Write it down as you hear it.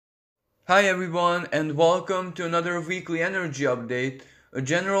Hi everyone, and welcome to another weekly energy update, a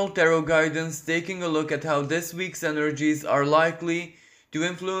general tarot guidance taking a look at how this week's energies are likely to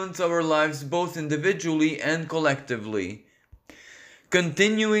influence our lives both individually and collectively.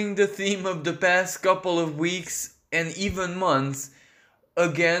 Continuing the theme of the past couple of weeks and even months,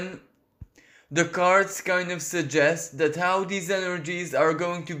 again, the cards kind of suggest that how these energies are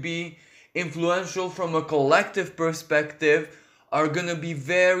going to be influential from a collective perspective are going to be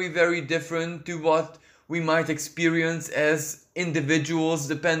very, very different to what we might experience as individuals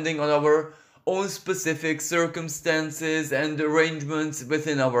depending on our own specific circumstances and arrangements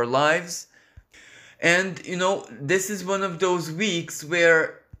within our lives. And this is one of those weeks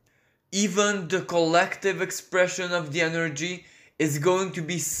where even the collective expression of the energy is going to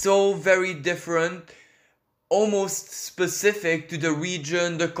be so very different, almost specific to the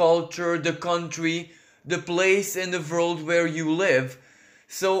region, the culture, the country, the place in the world where you live.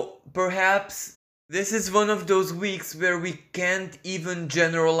 So perhaps this is one of those weeks where we can't even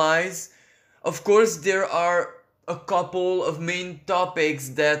generalize. Of course, there are a couple of main topics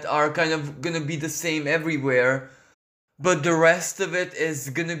that are kind of gonna be the same everywhere, but the rest of it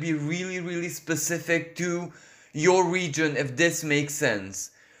is gonna be really, really specific to your region, if this makes sense.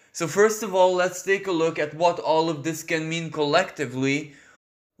 So first of all, let's take a look at what all of this can mean collectively,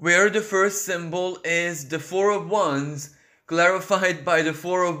 where the first symbol is the Four of Wands, clarified by the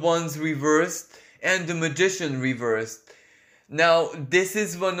Four of Wands reversed and the Magician reversed. Now, this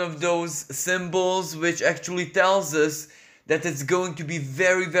is one of those symbols which actually tells us that it's going to be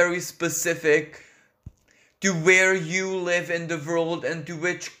very, very specific to where you live in the world and to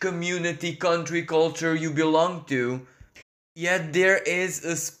which community, country, culture you belong to. Yet there is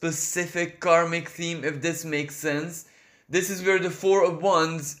a specific karmic theme, if this makes sense. This is where the Four of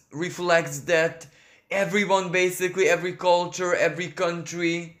Wands reflects that everyone, basically, every culture, every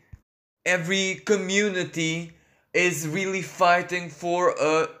country, every community is really fighting for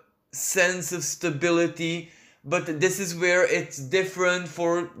a sense of stability, but this is where it's different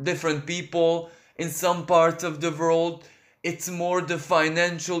for different people. In some parts of the world, it's more the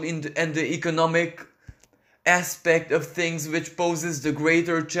financial and the economic aspect of things which poses the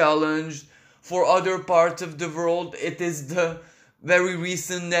greater challenge. For other parts of the world, it is the very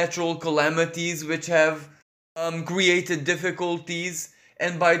recent natural calamities which have created difficulties.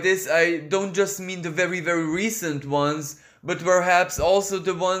 And by this, I don't just mean the very, very recent ones, but perhaps also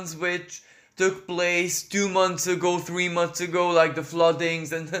the ones which took place 2 months ago, 3 months ago, like the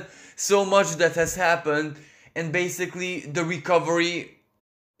floodings and so much that has happened. And basically, the recovery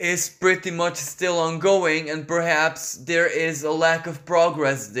is pretty much still ongoing, and perhaps there is a lack of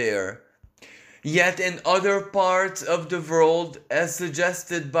progress there. Yet in other parts of the world, as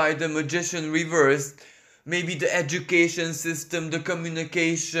suggested by the Magician reversed, maybe the education system, the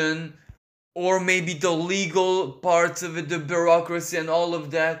communication, or maybe the legal parts of it, the bureaucracy and all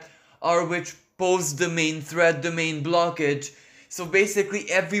of that, are which pose the main threat, the main blockage. So basically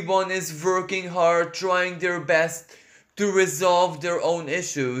everyone is working hard, trying their best to resolve their own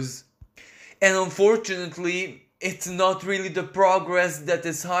issues. And unfortunately, it's not really the progress that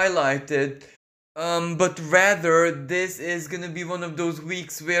is highlighted, but rather this is gonna be one of those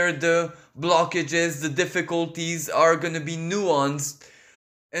weeks where the blockages, the difficulties are gonna be nuanced.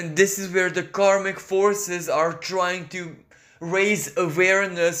 And this is where the karmic forces are trying to raise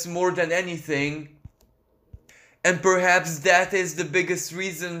awareness more than anything. And perhaps that is the biggest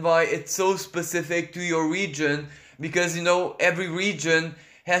reason why it's so specific to your region, because every region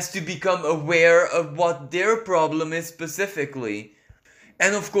has to become aware of what their problem is specifically.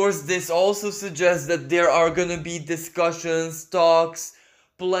 And of course, this also suggests that there are gonna be discussions, talks,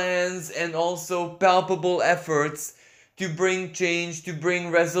 plans, and also palpable efforts to bring change, to bring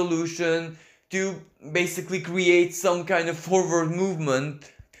resolution, to basically create some kind of forward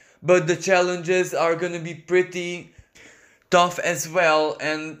movement. But the challenges are gonna be pretty tough as well,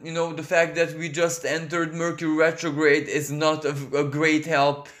 and the fact that we just entered Mercury retrograde is not a great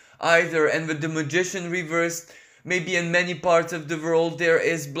help either. And with the Magician reversed, maybe in many parts of the world there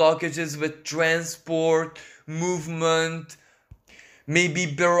is blockages with transport, movement, maybe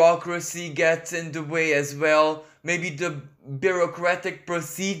bureaucracy gets in the way as well. Maybe the bureaucratic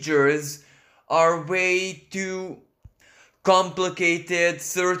procedures are way too complicated,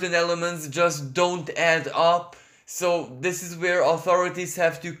 certain elements just don't add up. So this is where authorities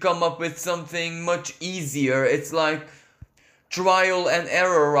have to come up with something much easier. It's like trial and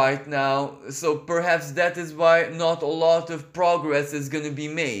error right now. So perhaps that is why not a lot of progress is going to be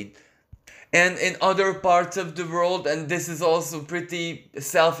made. And in other parts of the world, and this is also pretty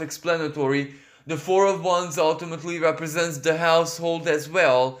self-explanatory, the Four of Wands ultimately represents the household as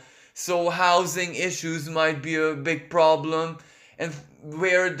well. So housing issues might be a big problem, and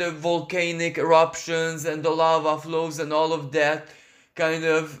where the volcanic eruptions and the lava flows and all of that kind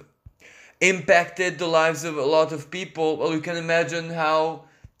of impacted the lives of a lot of people. Well, you can imagine how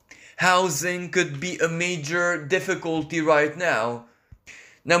housing could be a major difficulty right now.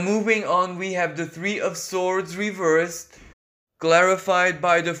 Now, moving on, we have the Three of Swords reversed, clarified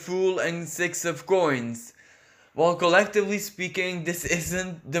by the Fool and Six of Coins. While collectively speaking, this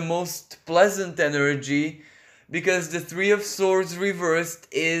isn't the most pleasant energy, because the Three of Swords reversed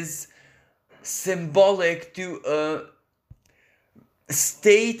is symbolic to a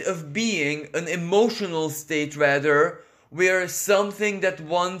state of being, an emotional state rather, where something that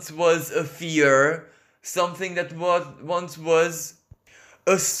once was a fear, something that once was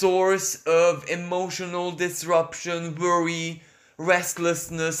a source of emotional disruption, worry,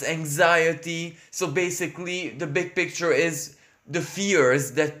 restlessness, anxiety. So basically, the big picture is the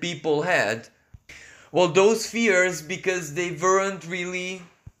fears that people had. Well, those fears, because they weren't really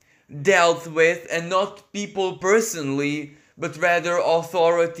dealt with, and not people personally, but rather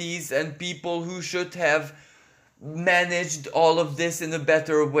authorities and people who should have managed all of this in a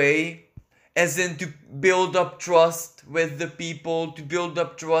better way, as in to build up trust with the people, to build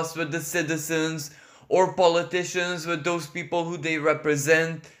up trust with the citizens or politicians, with those people who they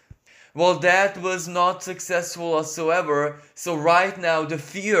represent. Well, that was not successful whatsoever. So right now the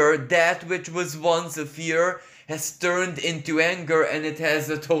fear, that which was once a fear, has turned into anger, and it has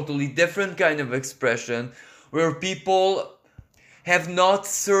a totally different kind of expression, where people have not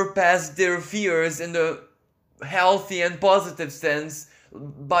surpassed their fears in the healthy and positive sense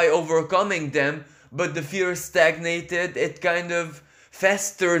by overcoming them, but the fear stagnated, it kind of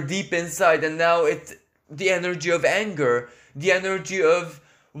festered deep inside, and now it's the energy of anger, the energy of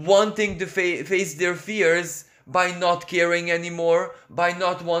wanting to face their fears by not caring anymore, by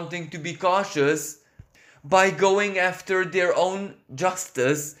not wanting to be cautious, by going after their own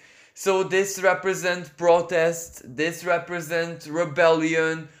justice. So this represents protest, this represents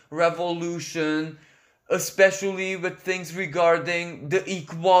rebellion, revolution, especially with things regarding the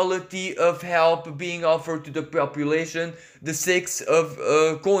equality of help being offered to the population. The Six of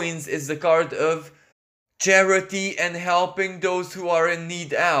Coins is the card of charity and helping those who are in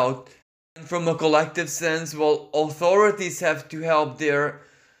need out. And from a collective sense, well, authorities have to help their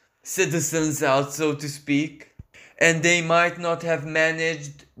citizens out, so to speak, and they might not have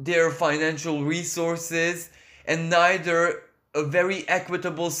managed their financial resources, and neither a very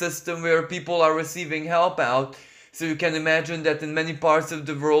equitable system where people are receiving help out. So you can imagine that in many parts of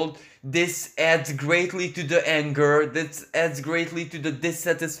the world, this adds greatly to the anger, this adds greatly to the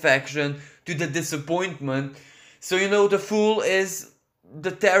dissatisfaction, to the disappointment. So the Fool is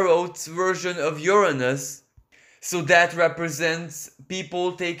the tarot's version of Uranus. So that represents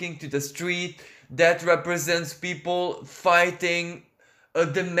people taking to the street, that represents people fighting,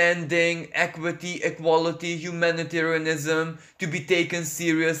 demanding equity, equality, humanitarianism to be taken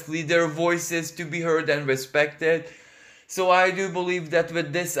seriously, their voices to be heard and respected. So I do believe that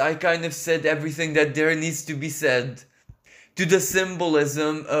with this I kind of said everything that there needs to be said to the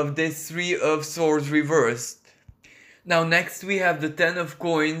symbolism of this Three of Swords reversed. Now next we have the Ten of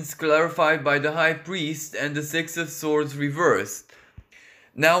Coins clarified by the High Priest and the Six of Swords reversed.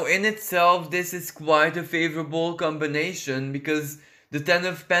 Now in itself this is quite a favorable combination, because the Ten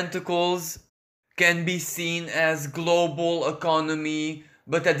of Pentacles can be seen as global economy,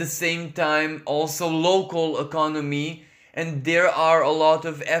 but at the same time also local economy, and there are a lot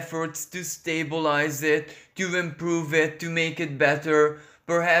of efforts to stabilize it, to improve it, to make it better.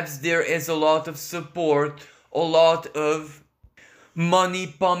 Perhaps there is a lot of support, a lot of money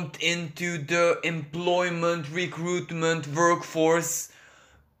pumped into the employment, recruitment, workforce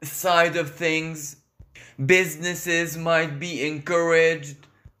side of things. Businesses might be encouraged.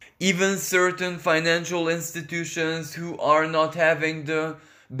 Even certain financial institutions who are not having the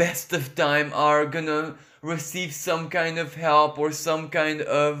best of time are gonna receive some kind of help or some kind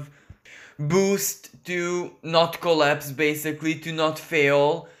of boost to not collapse, basically, to not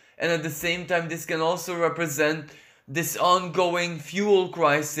fail. And at the same time, this can also represent this ongoing fuel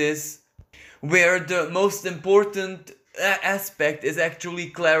crisis, where the most important aspect is actually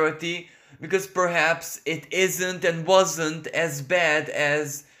clarity, because perhaps it isn't and wasn't as bad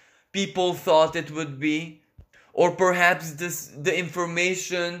as people thought it would be, or perhaps the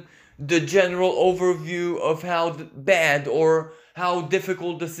information, the general overview of how bad or how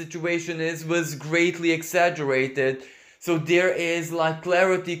difficult the situation is was greatly exaggerated. So there is like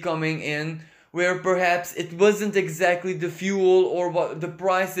clarity coming in, where perhaps it wasn't exactly the fuel or what the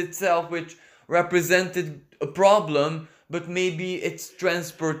price itself which represented a problem, but maybe it's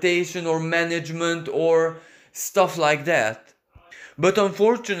transportation or management or stuff like that. But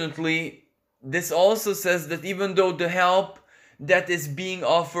unfortunately, this also says that even though the help that is being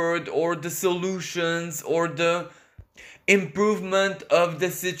offered, or the solutions, or the improvement of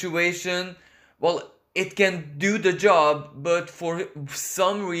the situation, well, it can do the job, but for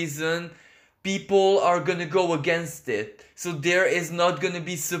some reason, people are gonna go against it. So there is not gonna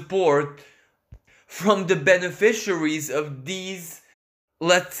be support from the beneficiaries of these,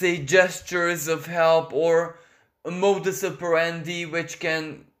 let's say, gestures of help, or a modus operandi which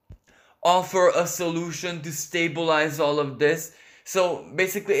can offer a solution to stabilize all of this. So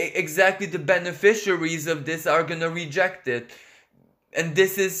basically, exactly, the beneficiaries of this are gonna reject it. And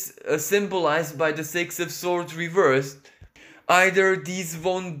this is symbolized by the Six of Swords reversed. Either these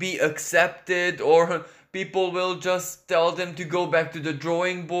won't be accepted, or people will just tell them to go back to the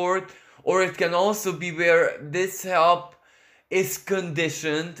drawing board, or it can also be where this help is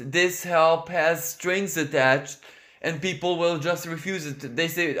conditioned, this help has strings attached, and people will just refuse it. They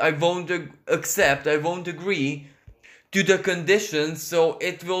say, I won't accept, I won't agree to the conditions, so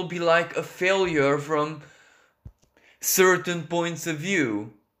it will be like a failure from certain points of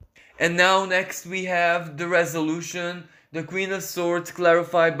view. And now next we have the resolution, the Queen of Swords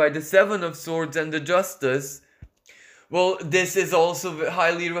clarified by the Seven of Swords and the Justice. Well, this is also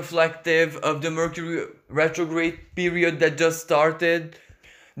highly reflective of the Mercury retrograde period that just started.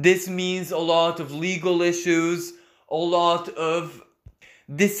 This means a lot of legal issues, a lot of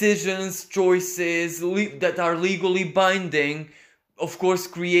decisions, choices that are legally binding, of course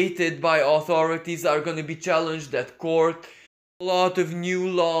created by authorities, are going to be challenged at court. A lot of new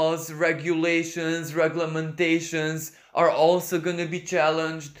laws, regulations, reglamentations are also going to be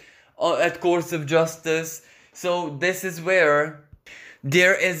challenged at courts of justice. So this is where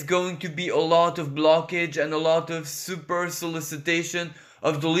there is going to be a lot of blockage and a lot of super solicitation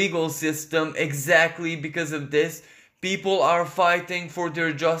of the legal system, exactly because of this. People are fighting for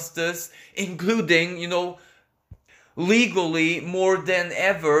their justice, including, legally more than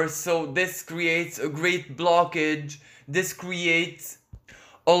ever. So this creates a great blockage. This creates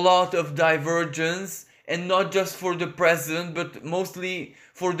a lot of divergence, and not just for the present, but mostly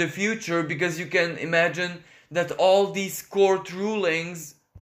for the future, because you can imagine that all these court rulings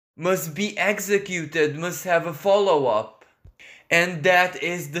must be executed, must have a follow-up. And that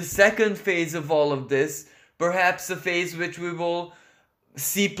is the second phase of all of this, perhaps a phase which we will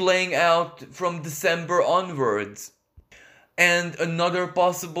see playing out from December onwards. And another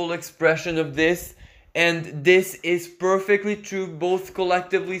possible expression of this, and this is perfectly true both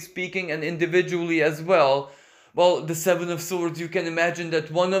collectively speaking and individually as well. Well, the Seven of Swords, you can imagine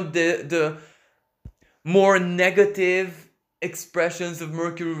that one of the more negative expressions of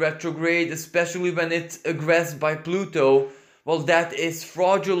Mercury retrograde, especially when it's aggressed by Pluto, well, that is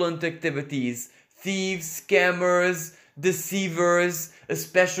fraudulent activities, thieves, scammers, deceivers,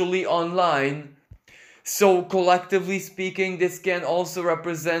 especially online. So collectively speaking, this can also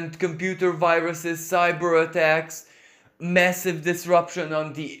represent computer viruses, cyber attacks, massive disruption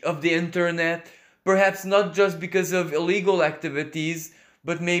of the internet, perhaps not just because of illegal activities,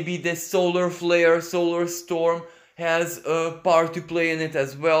 but maybe this solar flare, solar storm has a part to play in it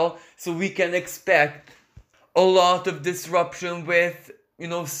as well. So we can expect a lot of disruption with,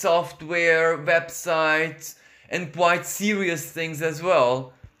 software, websites, and quite serious things as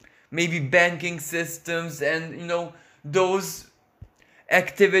well. Maybe banking systems and, those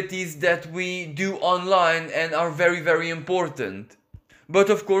activities that we do online and are very, very important. But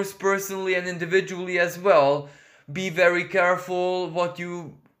of course, personally and individually as well, be very careful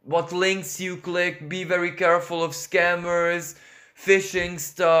what links you click, be very careful of scammers, phishing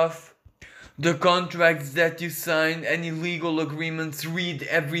stuff, the contracts that you sign, any legal agreements, read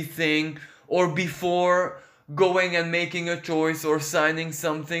everything, or before going and making a choice or signing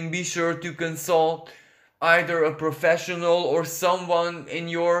something, be sure to consult either a professional or someone in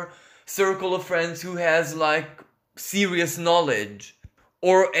your circle of friends who has serious knowledge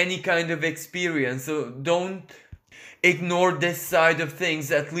or any kind of experience. So don't ignore this side of things,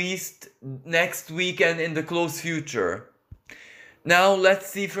 at least next week and in the close future. Now let's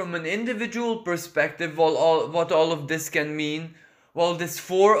see from an individual perspective what all of this can mean. Well, this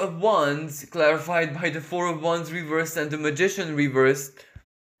Four of Wands, clarified by the Four of Wands reversed and the Magician reversed,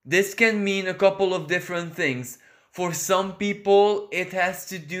 this can mean a couple of different things. For some people, it has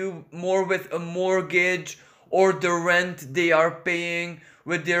to do more with a mortgage or the rent they are paying,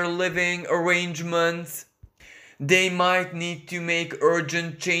 with their living arrangements. They might need to make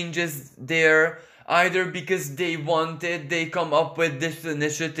urgent changes there, either because they come up with this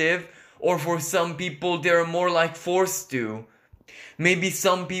initiative, or for some people they're more like forced to. Maybe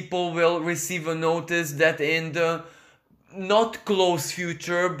some people will receive a notice that in the not close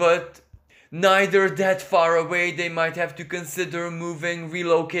future, but neither that far away, they might have to consider moving,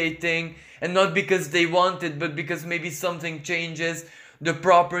 relocating, and not because they want it, but because maybe something changes, the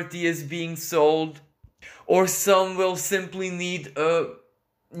property is being sold, or some will simply need a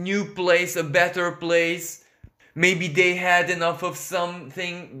new place, a better place. Maybe they had enough of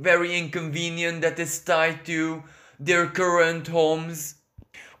something very inconvenient that is tied to their current homes.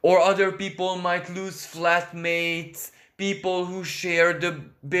 Or other people might lose flatmates, people who share the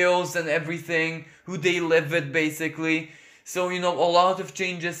bills and everything, who they live with basically. So, a lot of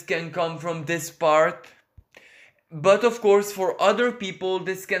changes can come from this part. But of course, for other people,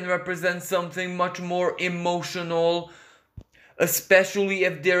 this can represent something much more emotional, especially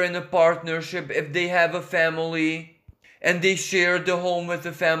if they're in a partnership, if they have a family and they share the home with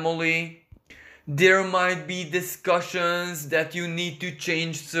the family. There might be discussions that you need to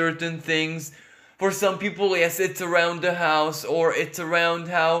change certain things. For some people, yes, it's around the house, or it's around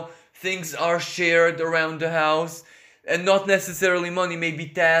how things are shared around the house, and not necessarily money, maybe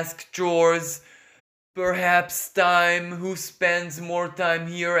tasks, chores, perhaps time, who spends more time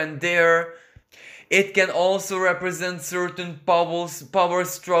here and there. It can also represent certain power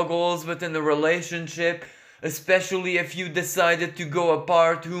struggles within a relationship, especially if you decided to go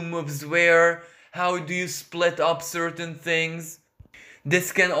apart, who moves where, how do you split up certain things.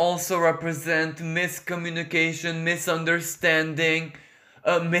 This can also represent miscommunication, misunderstanding,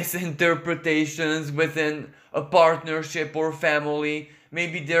 misinterpretations within a partnership or family.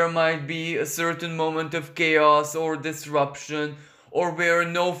 Maybe there might be a certain moment of chaos or disruption, or where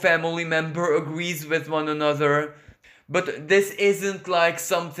no family member agrees with one another. But this isn't like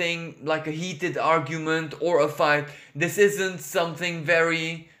something like a heated argument or a fight. This isn't something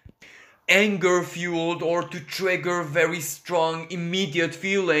very anger fueled or to trigger very strong immediate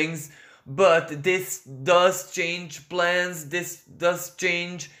feelings, but this does change plans, this does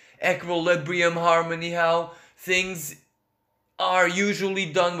change equilibrium, harmony, how things are usually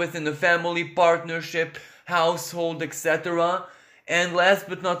done within a family, partnership, household, etc. And last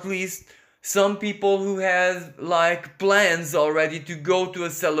but not least, some people who have like plans already to go to a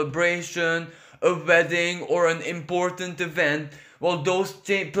celebration, a wedding, or an important event, well, those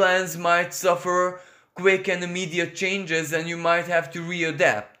plans might suffer quick and immediate changes, and you might have to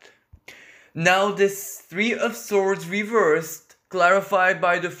readapt. Now this Three of Swords reversed, clarified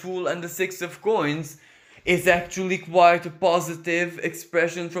by the Fool and the Six of Coins, is actually quite a positive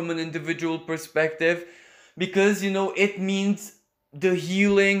expression from an individual perspective, because it means the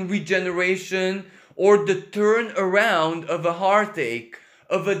healing, regeneration, or the turn around of a heartache,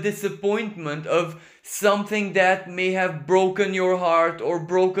 of a disappointment, of something that may have broken your heart or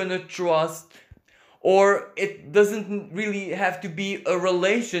broken a trust. Or it doesn't really have to be a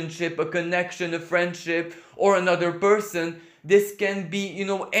relationship, a connection, a friendship, or another person. This can be,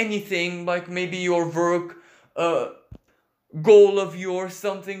 anything, like maybe your work, goal of yours,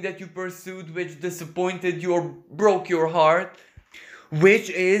 something that you pursued which disappointed you or broke your heart, which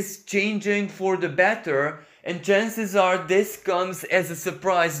is changing for the better. And chances are this comes as a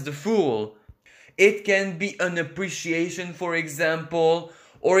surprise, the Fool. It can be an appreciation, for example,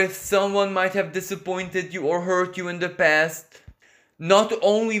 or if someone might have disappointed you or hurt you in the past, not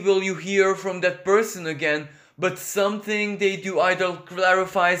only will you hear from that person again, but something they do either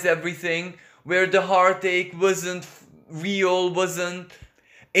clarifies everything, where the heartache wasn't real, wasn't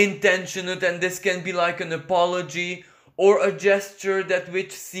intentional, and this can be like an apology or a gesture that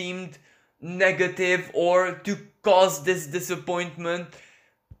which seemed negative or to cause this disappointment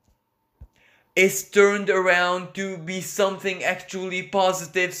is turned around to be something actually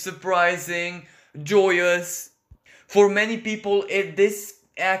positive, surprising, joyous. For many people, this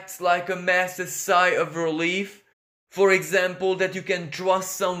acts like a massive sigh of relief. For example, that you can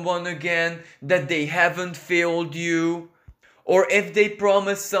trust someone again, that they haven't failed you, or if they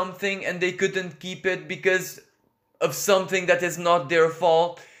promised something and they couldn't keep it because of something that is not their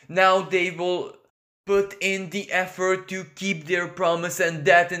fault, now they will put in the effort to keep their promise, and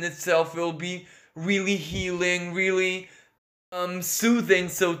that in itself will be really healing, really soothing,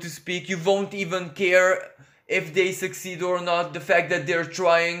 so to speak. You won't even care if they succeed or not. The fact that they're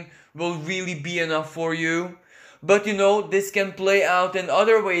trying will really be enough for you. But this can play out in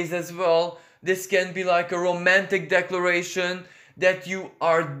other ways as well. This can be like a romantic declaration that you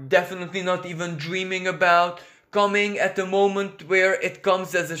are definitely not even dreaming about, coming at a moment where it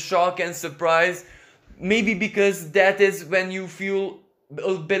comes as a shock and surprise. Maybe because that is when you feel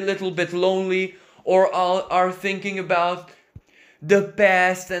a little bit lonely, or are thinking about the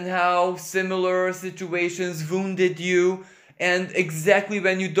past and how similar situations wounded you, and exactly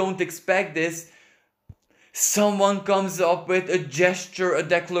when you don't expect this, someone comes up with a gesture, a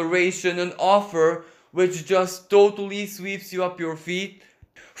declaration, an offer which just totally sweeps you up your feet.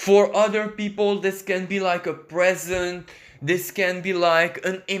 For other people, this can be like a present, this can be like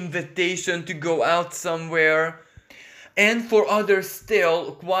an invitation to go out somewhere. And for others,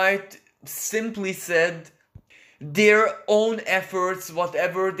 still, quite simply said, their own efforts,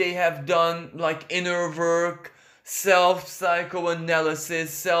 whatever they have done, like inner work, self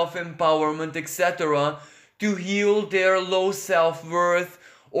psychoanalysis, self empowerment, etc., to heal their low self worth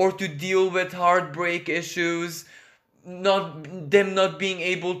or to deal with heartbreak issues, not being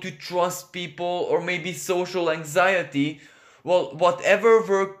able to trust people, or maybe social anxiety. Well, whatever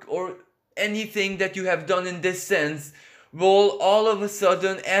work or anything that you have done in this sense will all of a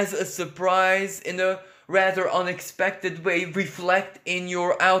sudden, as a surprise, in a rather unexpected way, reflect in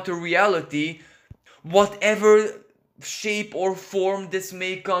your outer reality, whatever shape or form this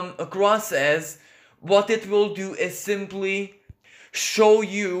may come across as. What it will do is simply show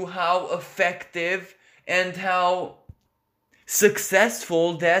you how effective and how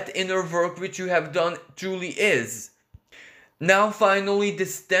successful that inner work which you have done truly is. Now finally,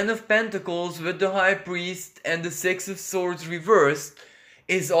 this Ten of Pentacles with the High Priest and the Six of Swords reversed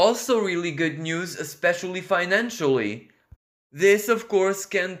is also really good news, especially financially. This of course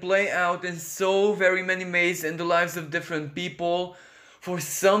can play out in so very many ways in the lives of different people. For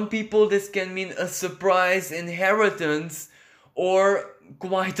some people this can mean a surprise inheritance, or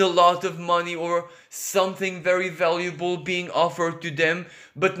quite a lot of money, or something very valuable being offered to them,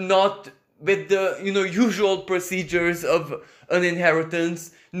 but not with the usual procedures of an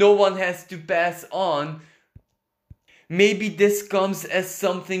inheritance. No one has to pass on. Maybe this comes as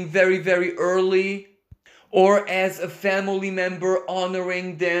something very, very early, or as a family member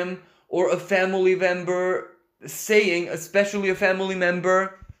honoring them, or a family member saying, especially a family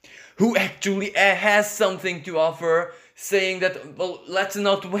member who actually has something to offer, saying that, well, let's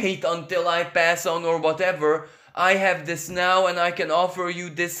not wait until I pass on or whatever. I have this now and I can offer you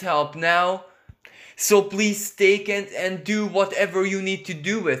this help now. So please take it and do whatever you need to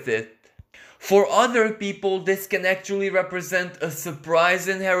do with it. For other people, this can actually represent a surprise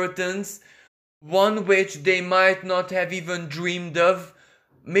inheritance, one which they might not have even dreamed of.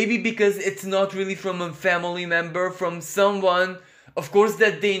 Maybe because it's not really from a family member, from someone, of course,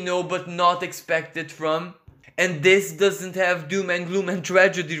 that they know but not expected from. And this doesn't have doom and gloom and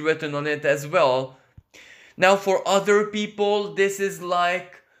tragedy written on it as well. Now for other people, this is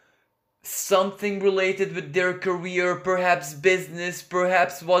like something related with their career, perhaps business,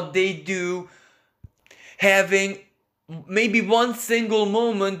 perhaps what they do, having maybe one single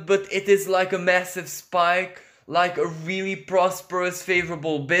moment, but it is like a massive spike, like a really prosperous,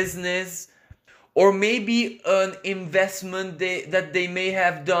 favorable business, or maybe an investment that they may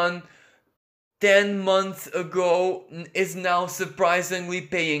have done 10 months ago is now surprisingly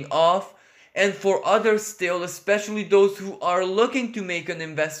paying off. And for others still, especially those who are looking to make an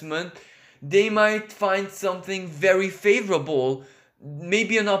investment, they might find something very favorable.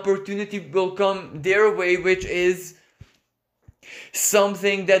 Maybe an opportunity will come their way, which is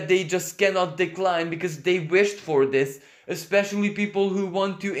something that they just cannot decline because they wished for this. Especially people who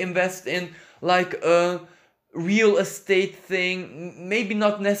want to invest in like a real estate thing, maybe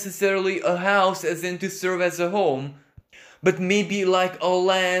not necessarily a house as in to serve as a home, but maybe like a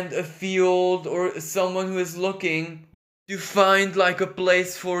land, a field, or someone who is looking to find like a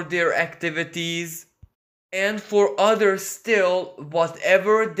place for their activities. And for others still,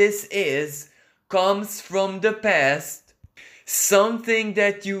 whatever this is comes from the past, something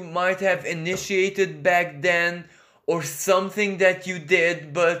that you might have initiated back then, or something that you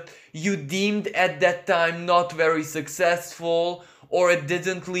did but you deemed at that time not very successful, or it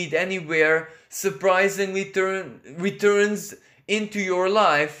didn't lead anywhere, surprisingly returns into your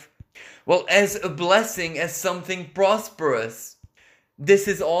life, well, as a blessing, as something prosperous. This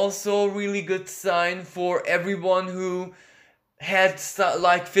is also a really good sign for everyone who had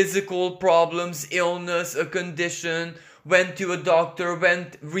like physical problems, illness, a condition, went to a doctor,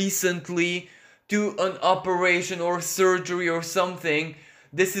 went recently to an operation or surgery or something.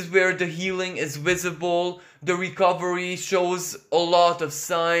 This is where the healing is visible, the recovery shows a lot of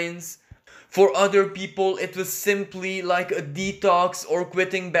signs. For other people, it was simply like a detox or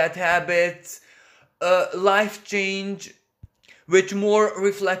quitting bad habits, a life change, which more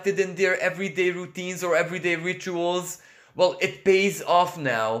reflected in their everyday routines or everyday rituals. Well, it pays off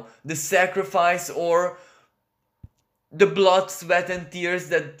now. The sacrifice or the blood, sweat, and tears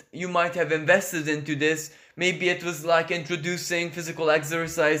that you might have invested into this. Maybe it was like introducing physical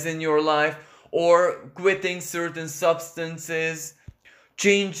exercise in your life, or quitting certain substances,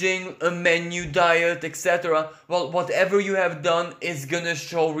 changing a menu, diet, etc. Well, whatever you have done is gonna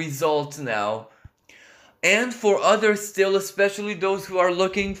show results now. And for others still, especially those who are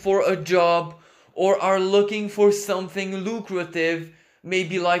looking for a job or are looking for something lucrative,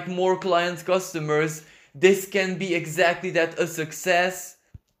 maybe like more clients, customers, this can be exactly that, a success.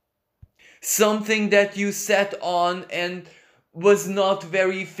 Something that you set on and was not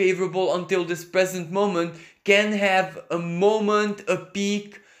very favorable until this present moment can have a moment, a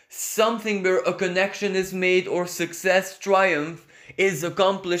peak, something where a connection is made or success, triumph is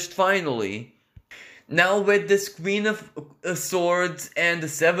accomplished finally. Now with this Queen of Swords and the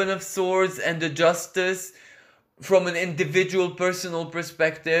Seven of Swords and the Justice, from an individual personal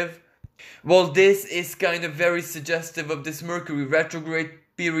perspective, well, this is kind of very suggestive of this Mercury retrograde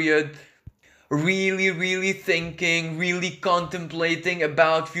period. Really thinking, really contemplating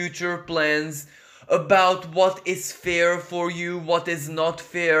about future plans, about what is fair for you, what is not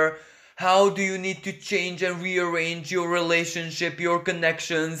fair, how do you need to change and rearrange your relationship, your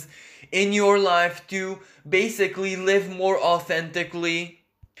connections in your life to basically live more authentically.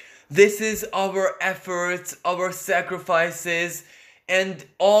 This is our efforts, our sacrifices, and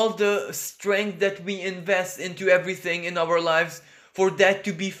all the strength that we invest into everything in our lives for that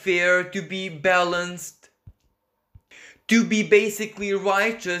to be fair, to be balanced, to be basically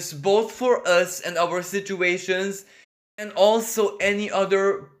righteous both for us and our situations, and also any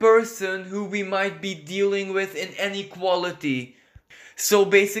other person who we might be dealing with in any quality. So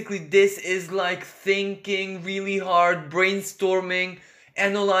basically this is like thinking really hard, brainstorming,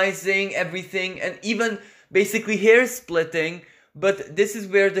 analyzing everything, and even basically hair splitting. But this is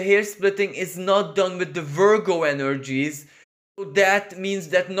where the hair splitting is not done with the Virgo energies. So that means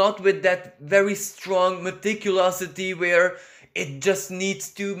that not with that very strong meticulosity where it just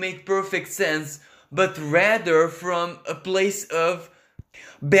needs to make perfect sense, but rather from a place of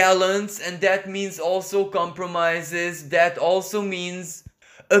balance. And that means also compromises. That also means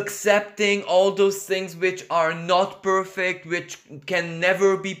accepting all those things which are not perfect, which can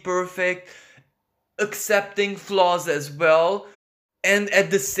never be perfect, accepting flaws as well. And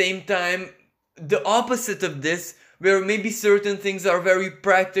at the same time, the opposite of this, where maybe certain things are very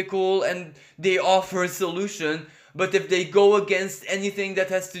practical and they offer a solution, but if they go against anything that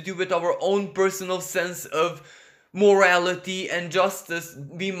has to do with our own personal sense of morality and justice,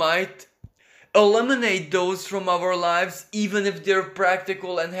 we might eliminate those from our lives, even if they're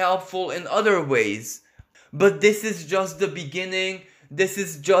practical and helpful in other ways. But this is just the beginning. This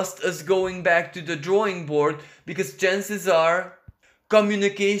is just us going back to the drawing board, because chances are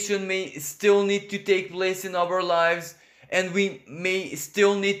communication may still need to take place in our lives, and we may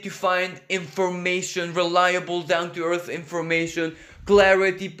still need to find information, reliable, down-to-earth information,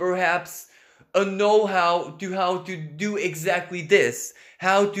 clarity perhaps, a know-how to how to do exactly this,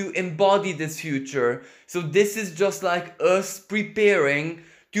 how to embody this future. So this is just like us preparing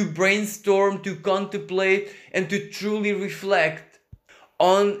to brainstorm, to contemplate, and to truly reflect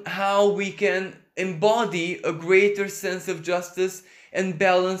on how we can embody a greater sense of justice and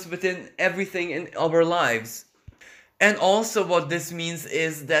balance within everything in our lives. And also what this means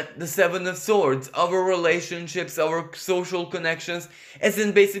is that the Seven of Swords, our relationships, our social connections, as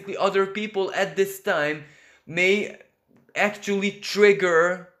in basically other people at this time, may actually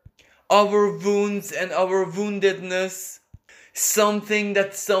trigger our wounds and our woundedness. Something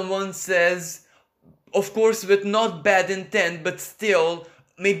that someone says, of course with not bad intent, but still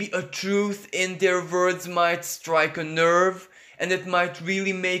maybe a truth in their words might strike a nerve, and it might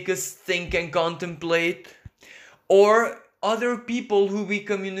really make us think and contemplate. Or other people who we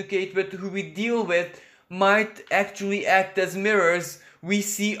communicate with, who we deal with, might actually act as mirrors. We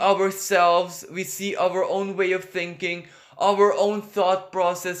see ourselves, we see our own way of thinking, our own thought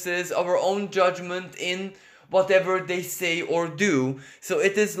processes, our own judgment in whatever they say or do. So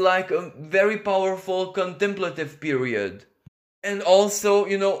it is like a very powerful contemplative period. And also,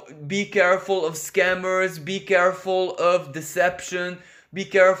 be careful of scammers, be careful of deception, be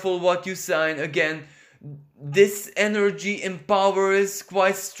careful what you sign. Again, this energy empowers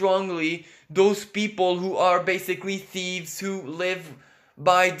quite strongly those people who are basically thieves, who live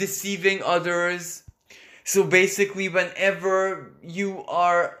by deceiving others. So basically, whenever you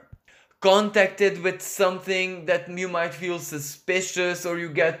are contacted with something that you might feel suspicious, or you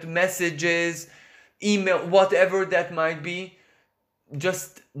get messages, email, whatever that might be,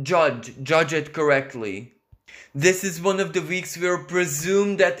 just judge it correctly. This is one of the weeks where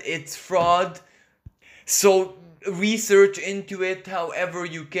presume that it's fraud. So research into it however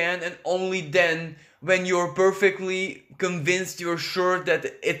you can, and only then, when you're perfectly convinced, you're sure that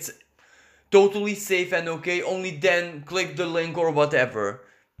it's totally safe and okay, only then click the link or whatever.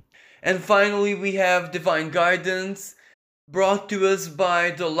 And finally, we have divine guidance brought to us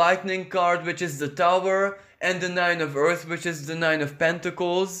by the lightning card, which is the Tower, and the Nine of Earth, which is the Nine of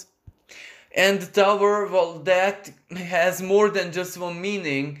Pentacles. And the Tower, well, that has more than just one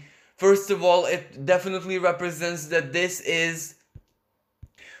meaning. First of all, it definitely represents that this is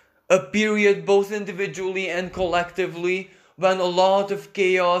a period, both individually and collectively, when a lot of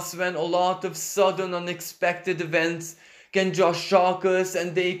chaos, when a lot of sudden unexpected events can just shock us,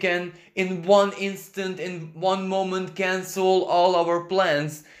 and they can in one instant, in one moment, cancel all our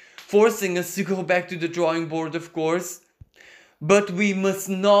plans, forcing us to go back to the drawing board, of course. But we must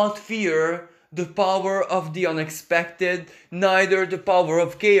not fear the power of the unexpected, neither the power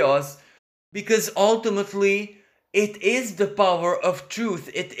of chaos, because ultimately it is the power of truth.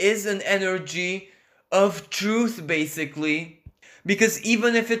 It is an energy of truth, basically. Because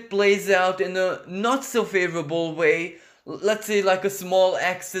even if it plays out in a not so favorable way, let's say like a small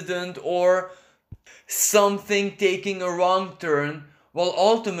accident or something taking a wrong turn, well,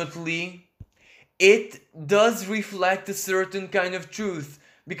 ultimately it does reflect a certain kind of truth.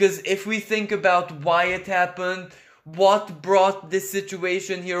 Because if we think about why it happened, what brought this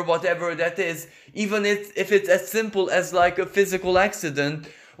situation here, whatever that is, even if it's as simple as like a physical accident,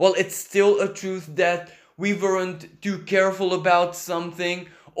 well, it's still a truth that we weren't too careful about something,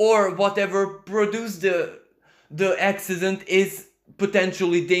 or whatever produced the accident is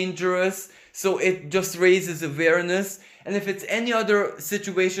potentially dangerous, so it just raises awareness. And if it's any other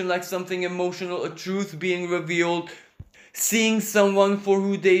situation, like something emotional, a truth being revealed, seeing someone for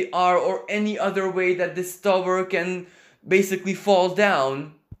who they are, or any other way that this tower can basically fall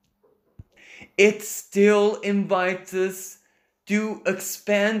down, it still invites us to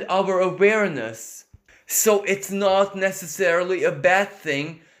expand our awareness. So it's not necessarily a bad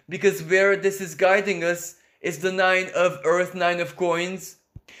thing, because where this is guiding us is the Nine of Earth, Nine of Coins,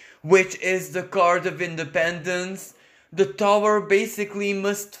 which is the card of independence. The tower basically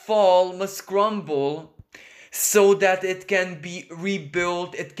must fall, must crumble, so that it can be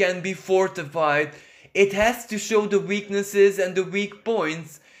rebuilt, it can be fortified. It has to show the weaknesses and the weak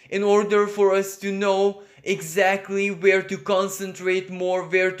points in order for us to know exactly where to concentrate more,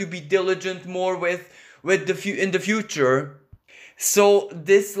 where to be diligent more in the future. So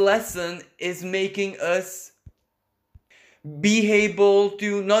this lesson is making us be able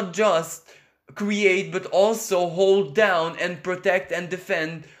to not just create, but also hold down and protect and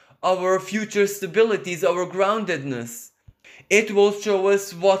defend our future stabilities, our groundedness. It will show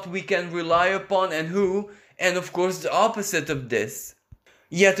us what we can rely upon and who, and of course the opposite of this.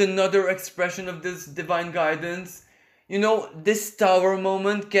 Yet another expression of this divine guidance. This tower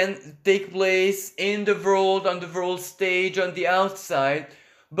moment can take place in the world, on the world stage, on the outside,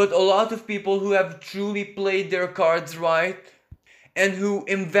 but a lot of people who have truly played their cards right, and who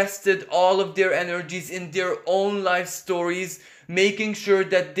invested all of their energies in their own life stories, making sure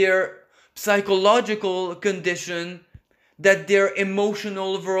that their psychological condition, that their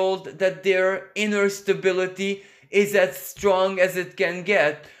emotional world, that their inner stability is as strong as it can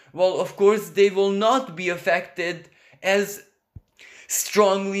get. Well, of course, they will not be affected as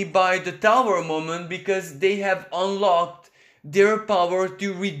strongly by the tower moment, because they have unlocked their power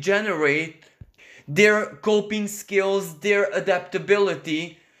to regenerate, their coping skills, their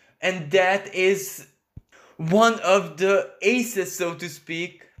adaptability, and that is one of the aces, so to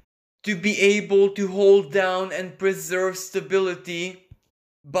speak, to be able to hold down and preserve stability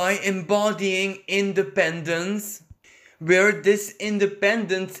by embodying independence, where this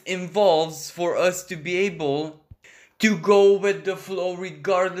independence involves for us to be able to go with the flow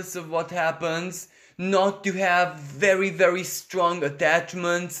regardless of what happens, not to have very, very strong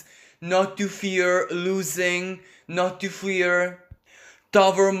attachments, not to fear losing, not to fear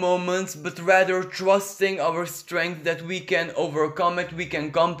tower moments, but rather trusting our strength that we can overcome it, we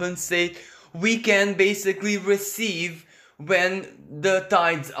can compensate, we can basically receive when the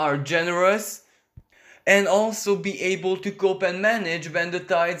tides are generous, and also be able to cope and manage when the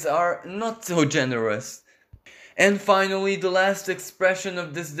tides are not so generous. And finally, the last expression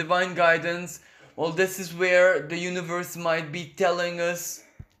of this divine guidance, well, this is where the universe might be telling us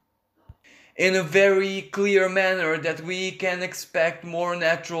in a very clear manner that we can expect more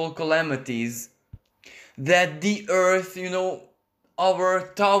natural calamities. That the earth, our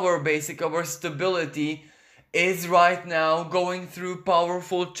tower, our stability, is right now going through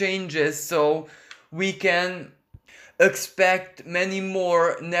powerful changes. So we can expect many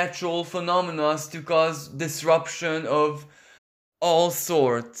more natural phenomena to cause disruption of all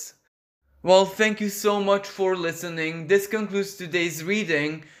sorts. Well, thank you so much for listening. This concludes today's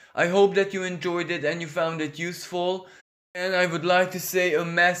reading. I hope that you enjoyed it and you found it useful. And I would like to say a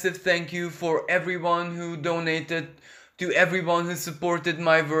massive thank you for everyone who donated, to everyone who supported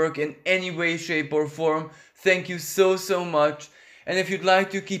my work in any way, shape, or form. Thank you so much. And if you'd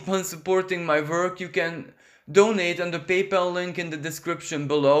like to keep on supporting my work, you can donate on the PayPal link in the description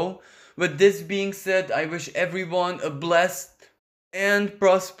below. With this being said, I wish everyone a blessed and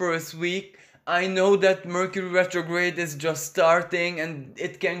prosperous week. I know that Mercury retrograde is just starting and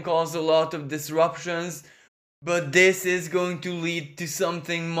it can cause a lot of disruptions, but this is going to lead to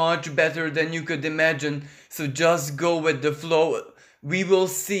something much better than you could imagine. So just go with the flow. We will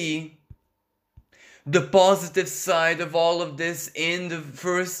see the positive side of all of this in the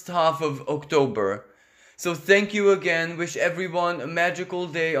first half of October. So thank you again. Wish everyone a magical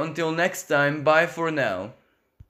day. Until next time, bye for now.